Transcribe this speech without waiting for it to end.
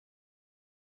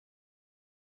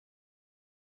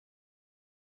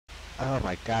Oh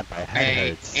my god, my head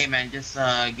hurts. Hey man, just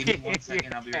give me 1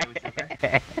 second, I'll be right with you,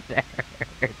 okay?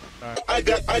 I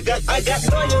got loyalty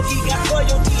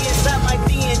inside my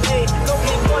DNA. Go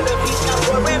get one of these, got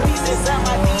war and peace inside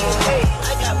my DNA. I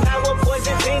got power,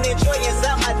 poison, pain, and joy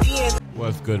inside my DNA.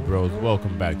 What's good, bros?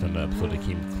 Welcome back to another episode of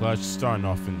Keep Clutch. Starting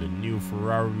off in the new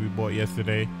Ferrari we bought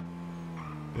yesterday.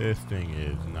 This thing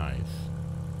is nice.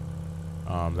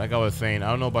 Like I was saying, I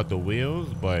don't know about the wheels,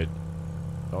 but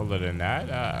other than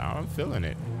that, I'm feeling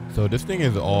it. So this thing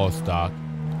is all stock,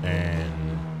 and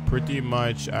pretty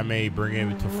much I may bring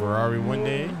it to Ferrari one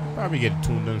day, probably get it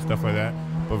tuned and stuff like that.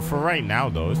 But for right now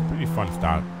though, it's pretty fun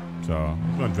stock. So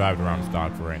I'm gonna drive it around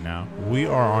stock for right now. We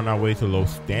are on our way to Low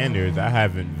Standards. I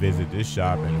haven't visited this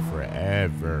shop in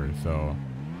forever, so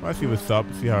let's see what's up,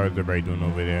 see how everybody doing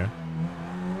over there.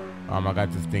 I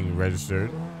got this thing registered.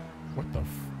 What the f?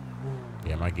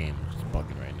 Yeah, my game is just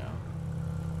bugging right now.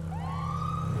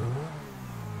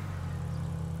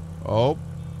 Oh,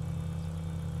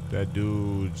 that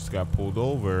dude just got pulled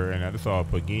over, and I just saw a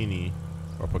Pagani,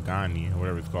 or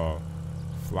whatever it's called,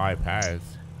 fly past.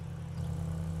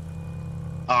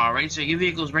 Alright, so your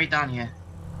vehicle's right down here.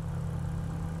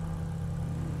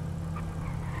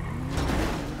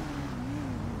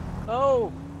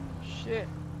 Oh, shit.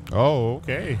 Oh,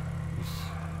 okay.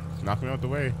 Just knock me out the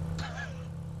way.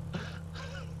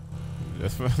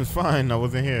 That's fine. I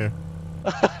wasn't here.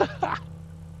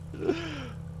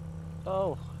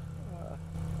 Oh.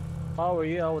 If I were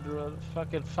you, I would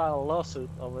fucking file a lawsuit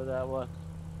over that one.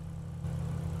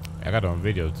 I got it on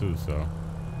video too, so.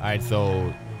 Alright,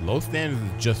 so Low Standards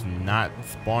is just not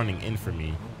spawning in for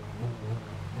me.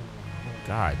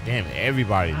 God damn it,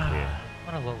 everybody's here.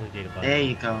 What a lovely day to buy. There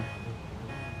you go.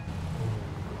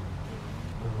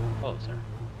 Oh, sir.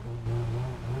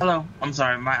 Hello. I'm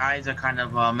sorry, my eyes are kind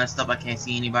of messed up. I can't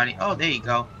see anybody. Oh, there you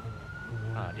go.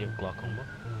 Do you have glaucoma?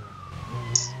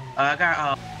 I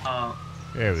got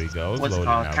There we go. It's what's it loading called?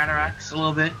 now for me. Cataracts a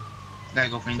little bit. Gotta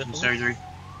go for some surgery.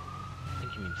 I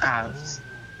think you mean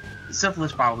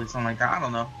Syphilis probably, something like that. I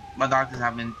don't know. My doctors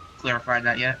haven't clarified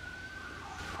that yet.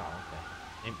 Oh,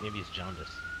 okay. Maybe it's jaundice.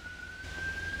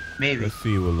 Maybe. Let's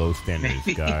see what Low Standards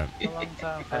Maybe. got. A long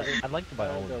time. I'd like to buy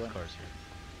all of these cars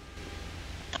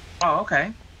here. Oh,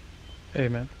 okay. Hey,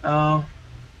 man. Oh,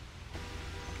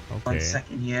 Okay. 1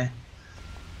 second here.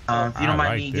 If you I don't mind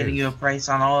like me getting this. you a price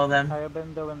on all of them. How you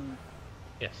been doing?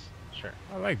 Yes, sure.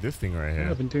 I like this thing right Yeah, here.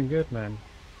 I've been doing good, man.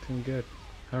 Doing good.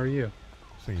 How are you?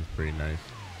 This thing is pretty nice.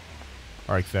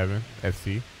 RX-7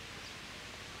 FC.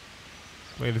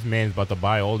 Look at this man's about to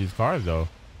buy all these cars though.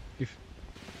 If-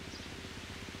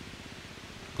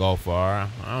 Golf R.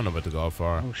 I don't know about the Golf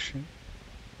R. Oh shit.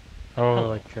 Oh, Hello.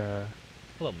 like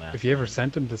Hello, Matt. if you ever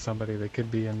sent them to somebody, they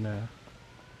could be in,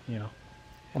 you know,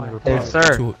 in the Hey, report.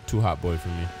 sir. Too hot boy for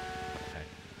me.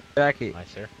 Jackie. Hi,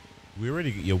 sir. We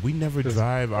already, yo, we never This-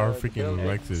 drive our The freaking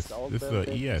buildings, Lexus. all This is a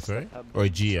buildings ES, that right? have Or a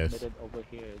been GS. submitted over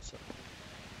here, so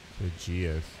The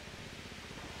GS.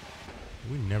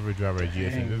 We never drive our GS,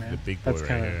 Dang, and this is man. the big boy That's right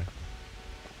kinda- here.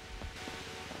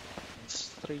 it's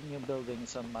 3 new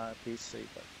buildings on my PC,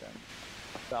 but then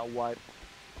got wiped.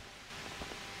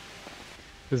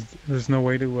 There's no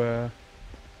way to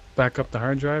back up the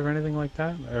hard drive or anything like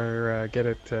that, or get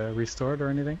it restored or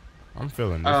anything. I'm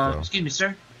feeling this though. Excuse me,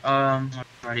 sir.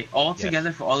 Alrighty. All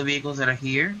together for all the vehicles that are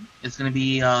here, it's gonna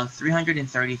be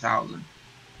 330,000.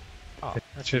 Oh, It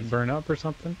that's should easy. burn up or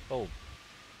something. Oh.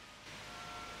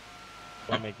 What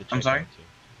do I make the I'm check sorry? out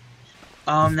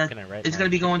to? That Can I write it's my gonna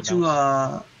be check going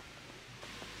to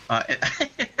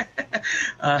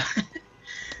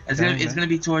it's gonna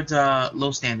be towards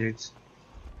Low Standards.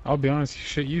 I'll be honest,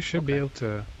 you should be Okay. able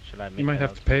to. Should I make You might that have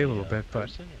out to pay a the, little bit, but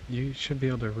person, or- you should be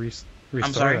able to restore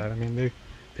sorry? that. I mean,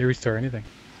 they restore anything.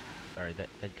 Sorry, that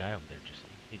guy over there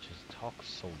he just talks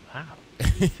so loud.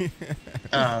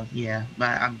 Yeah,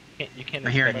 but You can't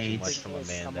My hearing expect too aids. much from a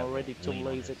man I'm that already will too lean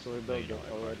on lazy his- to no, rebuild you it don't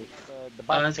have already. to.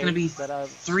 it's gonna be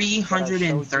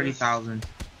 330,000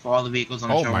 for all the vehicles on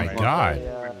the Oh show. my right?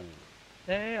 God.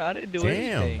 Hey, I didn't do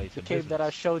Damn. anything. Place The of cave that I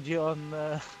business. showed you on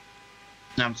No,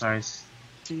 I'm sorry.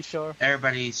 seashore.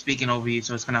 Everybody's speaking over you,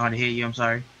 so it's kind of hard to hear you. I'm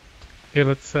sorry. Here,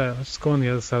 let's go on the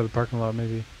other side of the parking lot.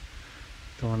 Maybe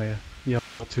don't want to yell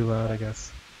too loud, I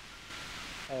guess.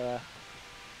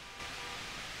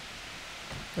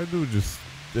 That dude just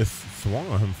swung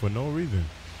on him for no reason.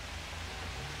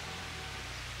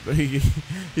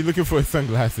 He looking for his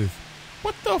sunglasses.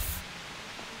 What the f?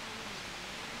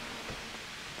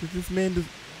 Did this man just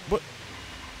what?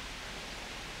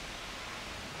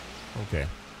 Okay,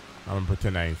 I'm gonna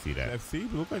pretend I didn't see that. See,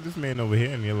 look like this man over here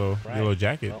in yellow Right. yellow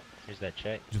jacket Well, here's that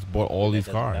check. just bought all That these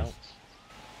doesn't cars. bounce.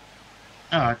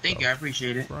 Oh, thank you. I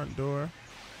appreciate it. Front door.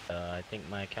 I think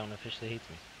my account officially hates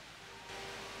me.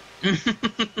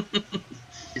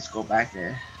 Just go back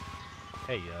there.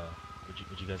 Hey,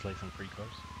 would you guys like some free cars?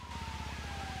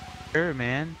 Sure,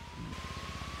 man.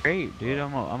 Great, dude.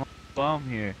 I'm a bum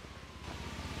here.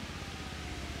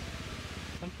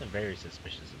 Something very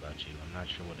suspicious about you. I'm not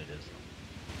sure what it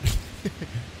is.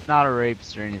 Not a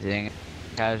rapist or anything.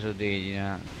 Casual dude, you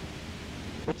know.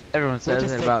 Everyone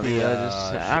says it about me.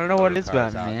 I don't know what it is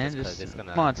about me, man.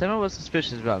 Come on, tell me what's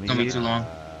suspicious about me. Don't be Dude. too long.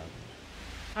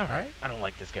 Alright. I don't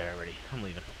like this guy already. I'm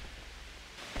leaving.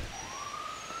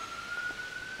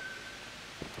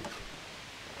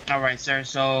 Alright, sir.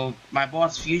 So, my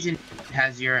boss Fusion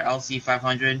has your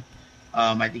LC500.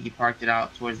 I think he parked it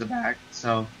out towards the back.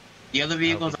 So, the other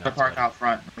vehicles are parked out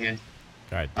front. Yeah.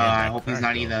 God damn, I that hope he's crack,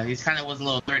 not though. either. He's kind of was a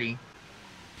little dirty.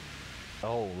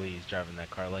 Holy, he's driving that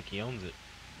car like he owns it.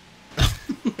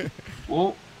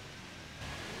 Whoa.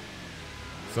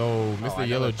 So, Mr. I know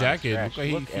Yellow it's not a Jacket, scratch. look like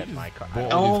he Look at just my car.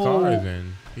 bought all these Oh. cars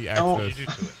and he asked Oh. us What'd you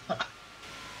do to it?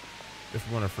 if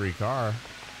we want a free car.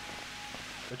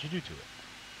 What'd you do to it?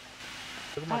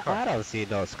 Look at my I car. don't see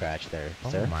no scratch there,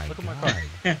 Oh sir. my Look at my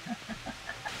god.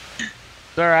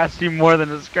 Sir, I see more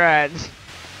than a scratch.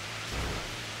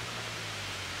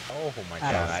 Oh my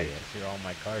I don't god, see I it. see all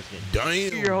my cars getting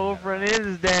Damn. Your whole front end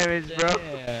is damaged, bro.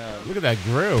 Look at that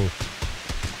grill.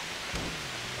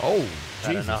 Oh, Not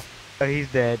Jesus. enough. Oh,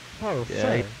 he's dead. Oh, Yeah.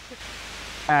 sir.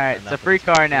 Alright, it's a Enough free of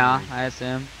this car now, foolery. I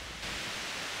assume.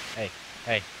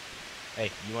 Hey,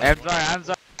 you want I'm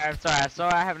sorry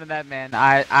what happened to that man.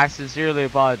 I sincerely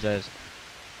apologize.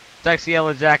 Sexy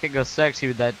Yellow Jacket goes sexy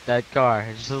with that car.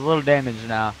 It's just a little damaged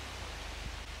now.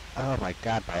 Oh my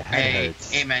god, my head Hey,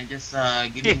 hurts. hey, man. Just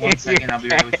give me 1 second. I'll be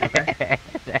right with you, okay?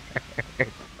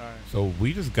 So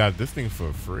we just got this thing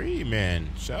for free, man.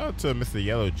 Shout out to Mr.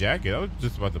 Yellow Jacket. I was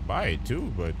just about to buy it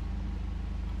too, but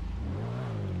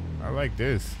I like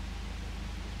this.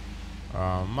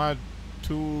 I'm not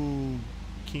too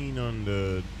keen on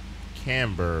the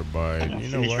camber, but you know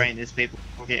Finish what? writing this paper.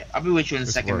 Okay, I'll be with you in a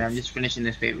This second, man. I'm works. just finishing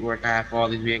this paperwork I have for all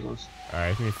these vehicles.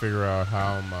 Alright, let me figure out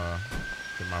how I'm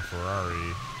get my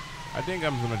Ferrari. I think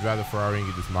I'm gonna drive the Ferrari and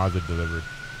get this Mazda delivered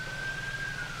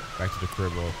back to the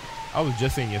crib. I was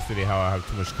just saying yesterday how I have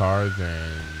too much cars,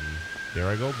 and there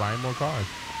I go buying more cars.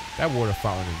 That water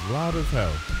fountain is loud as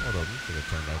hell. Hold on, I'm just gonna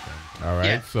turn that down. All right,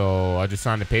 Yeah. so I just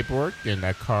signed the paperwork, and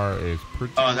that car is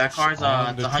pretty. Oh, that much car's,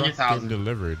 on the it's truck 100,000. getting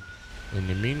delivered. In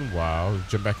the meanwhile,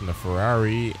 jump back in the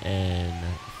Ferrari and.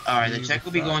 Alright, the see check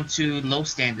will be what's up. going to low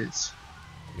standards.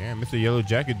 Yeah, Mr. Yellow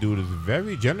Jacket dude is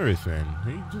very generous, man.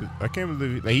 I can't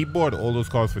believe like, he bought all those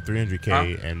cars for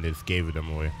 300K and just gave them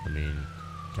away. I mean,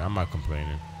 I'm not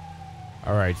complaining.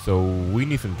 All right, so we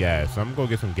need some gas. So I'm gonna go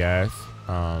get some gas.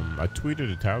 I tweeted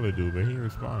the Tyler dude, but he didn't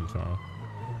respond. So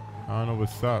I don't know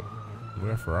what's up.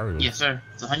 Where Ferrari looks Yes, sir.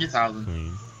 It's 100,000.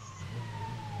 clean.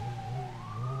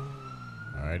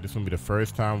 All right, this will be the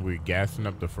first time we're gassing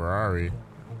up the Ferrari.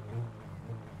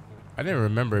 I didn't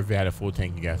remember if it had a full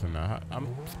tank of gas or not. I'm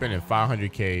spending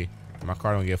 500K. My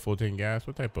car don't get full tank of gas.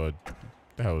 What type of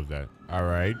the hell is that? All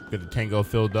right, get the tango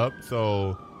filled up.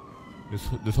 So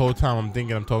this whole time I'm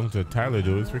thinking I'm talking to Tyler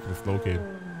dude. It's freaking slow kid.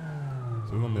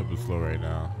 So we're gonna be able to slow right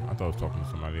now. I thought I was talking to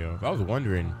somebody else. I was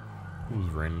wondering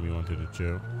who's randomly wanted to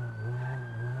chill.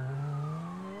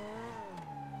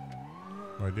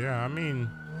 But yeah, I mean,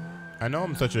 I know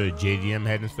I'm such a JDM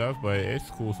head and stuff, but it's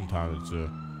cool sometimes to,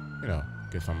 you know,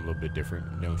 get something a little bit different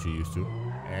than what you're used to.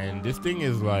 And this thing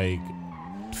is like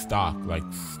stock, like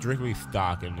strictly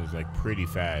stock, and it's like pretty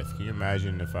fast. Can you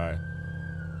imagine if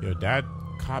yo, that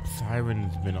cop siren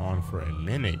has been on for a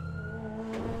minute.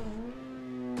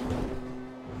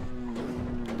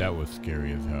 That was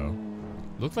scary as hell.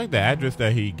 Looks like the address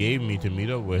that he gave me to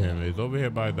meet up with him is over here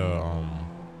by the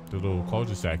little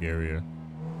cul-de-sac area.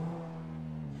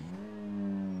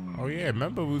 Oh yeah,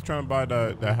 remember we was trying to buy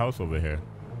that house over here.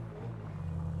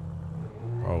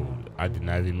 Oh, I did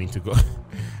not even mean to go.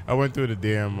 I went through the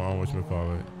damn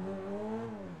whatchamacallit.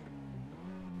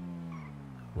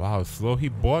 Wow, slow. He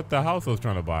bought the house I was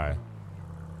trying to buy.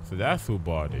 So that's who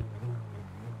bought it.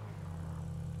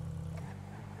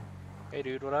 Hey,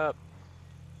 dude, what up?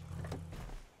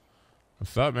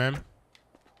 What's up, man?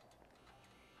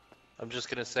 I'm just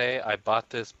gonna say I bought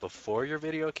this before your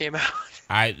video came out.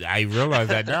 I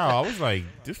realized that now. I was like,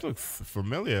 this looks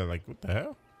familiar. Like, what the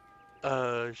hell?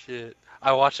 Oh shit!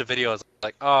 I watched the video. I was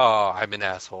like, oh, I'm an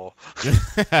asshole.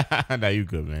 Nah, you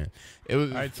good, man. It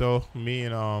was alright. So me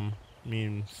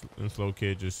and Slow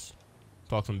Kid just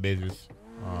talk some business.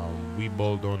 We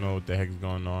both don't know what the heck's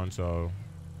going on, so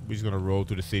We're just gonna roll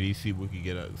through the city, see what we can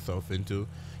get ourselves into.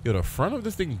 Yo, the front of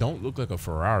this thing don't look like a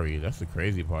Ferrari. That's the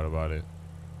crazy part about it.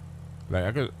 Like,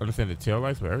 I could understand the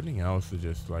taillights, but everything else is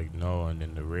just like, no. And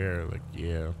then the rear, like,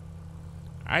 yeah.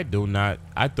 I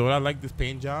thought I liked this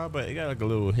paint job, but it got like a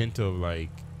little hint of like,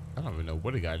 I don't even know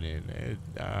what it got in it.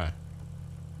 I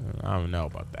don't know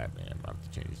about that, man. I'm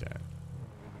have to change that.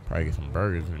 Probably get some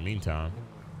burgers in the meantime.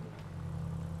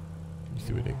 Let's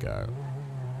see what they got.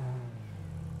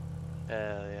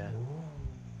 Hell yeah.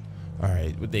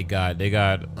 Alright, what they got? They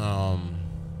got,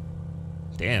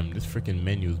 damn, this freaking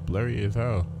menu is blurry as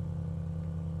hell.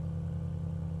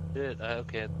 Shit,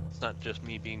 okay, it's not just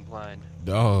me being blind.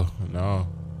 Oh, no.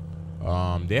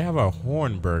 They have a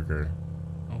horn burger.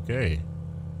 Okay.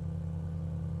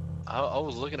 I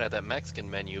was looking at that Mexican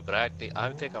menu, but I think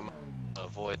I'm gonna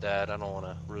avoid that. I don't want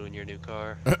to ruin your new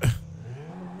car.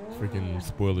 Freaking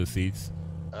spoiler seats.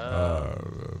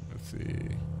 Let's see.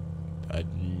 A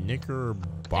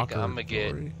Knickerbocker. I'm gonna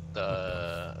get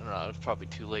the. I don't know. It's probably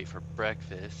too late for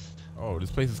breakfast. Oh,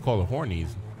 this place is called a Hornies.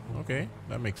 Okay,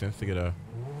 that makes sense to get a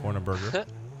Horner burger.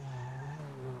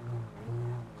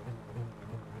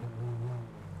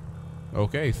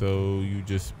 Okay, so you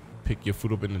just pick your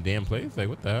food up in the damn place? Like,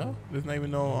 what the hell? There's not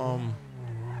even no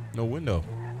window.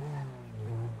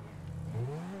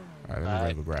 Alright,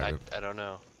 let me grab it. I don't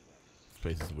know. This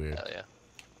place is weird. Hell yeah.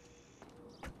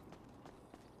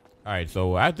 Alright,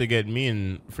 so I have to get me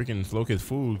and freaking Slow Kids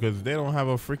food because they don't have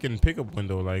a freaking pickup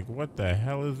window. Like, what the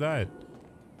hell is that?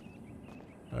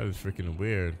 That is freaking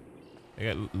weird. They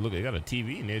got a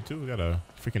TV in there too. We got a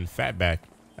freaking fatback.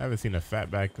 I haven't seen a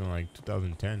fatback in like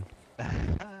 2010.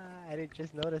 I didn't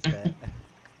just notice that.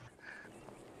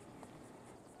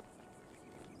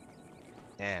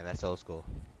 Damn, that's old school.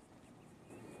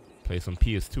 Play some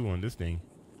PS2 on this thing.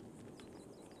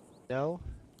 No?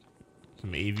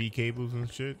 Some AV cables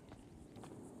and shit.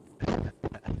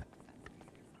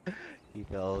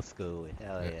 Keep it old school.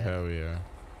 Hell yeah. Hell yeah.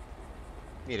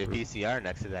 Need a VCR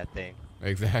next to that thing.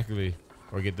 Exactly.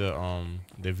 Or get the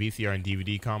VCR and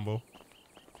DVD combo.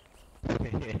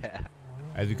 Yeah.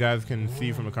 As you guys can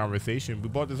see from the conversation, we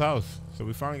bought this house. So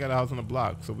we finally got a house on the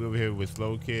block. So we're over here with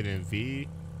Slow Kid and V.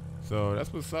 So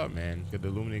that's what's up, man. Get the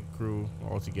Illuminate crew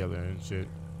all together and shit.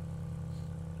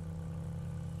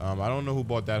 I don't know who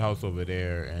bought that house over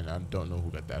there, and I don't know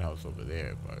who got that house over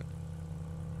there, but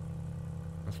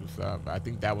that's what's up. I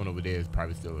think that one over there is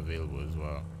probably still available as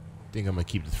well. I think I'm gonna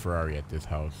keep this Ferrari at this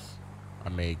house. I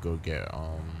may go get see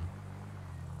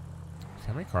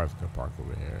how many cars can park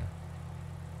over here.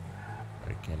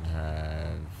 I can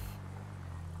have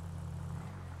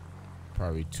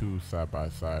probably 2 side by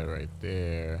side right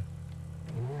there.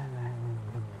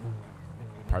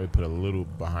 Probably put a little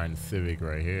behind Civic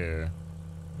right here.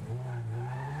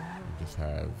 Just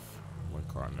have 1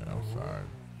 car on the outside,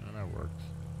 and that works.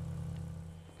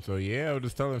 So yeah, I was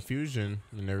just telling Fusion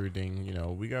and everything, you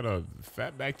know, we got a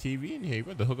fatback TV in here. You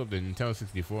got to hook up the Nintendo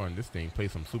 64 on this thing, play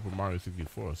some Super Mario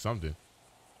 64 or something.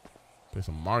 Play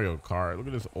some Mario Kart. Look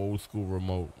at this old school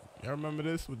remote. Y'all remember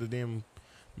this with the damn?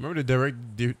 Remember the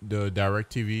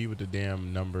direct TV with the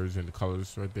damn numbers and the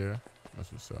colors right there?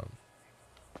 That's what's up.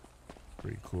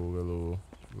 Pretty cool. A little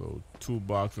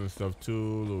toolbox and stuff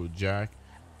too. Little jack,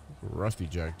 rusty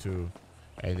jack too.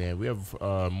 And then we have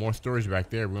more storage back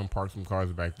there. We're gonna park some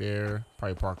cars back there.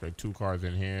 Probably park like 2 cars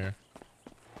in here.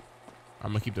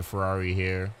 I'm gonna keep the Ferrari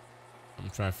here. I'm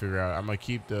trying to figure out. I'm gonna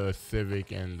keep the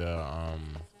Civic and the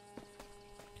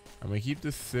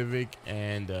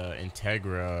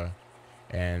Integra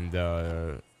and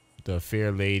the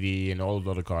Fair Lady and all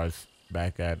those other cars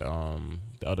back at the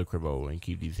other cribbo and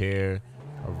keep these here.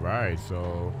 All right,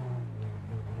 so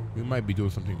we might be doing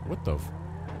something. What the?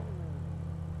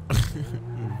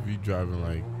 Be driving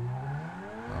like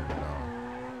I don't know,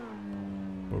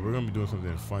 but we're gonna be doing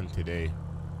something fun today.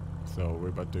 So we're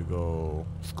about to go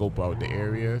scope out the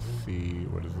area, see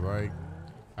what it's like.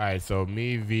 All right, so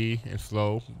me, V, and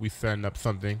Slow, we setting up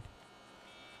something.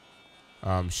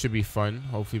 Should be fun.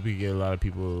 Hopefully, we get a lot of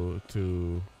people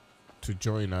to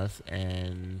join us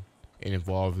and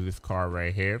involved with this car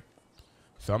right here.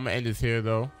 So I'm gonna end this here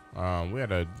though.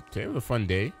 Today was a fun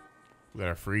day. We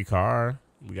got a free car.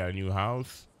 We got a new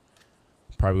house.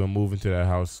 Probably gonna move into that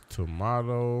house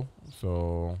tomorrow.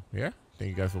 So yeah, thank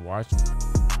you guys for watching.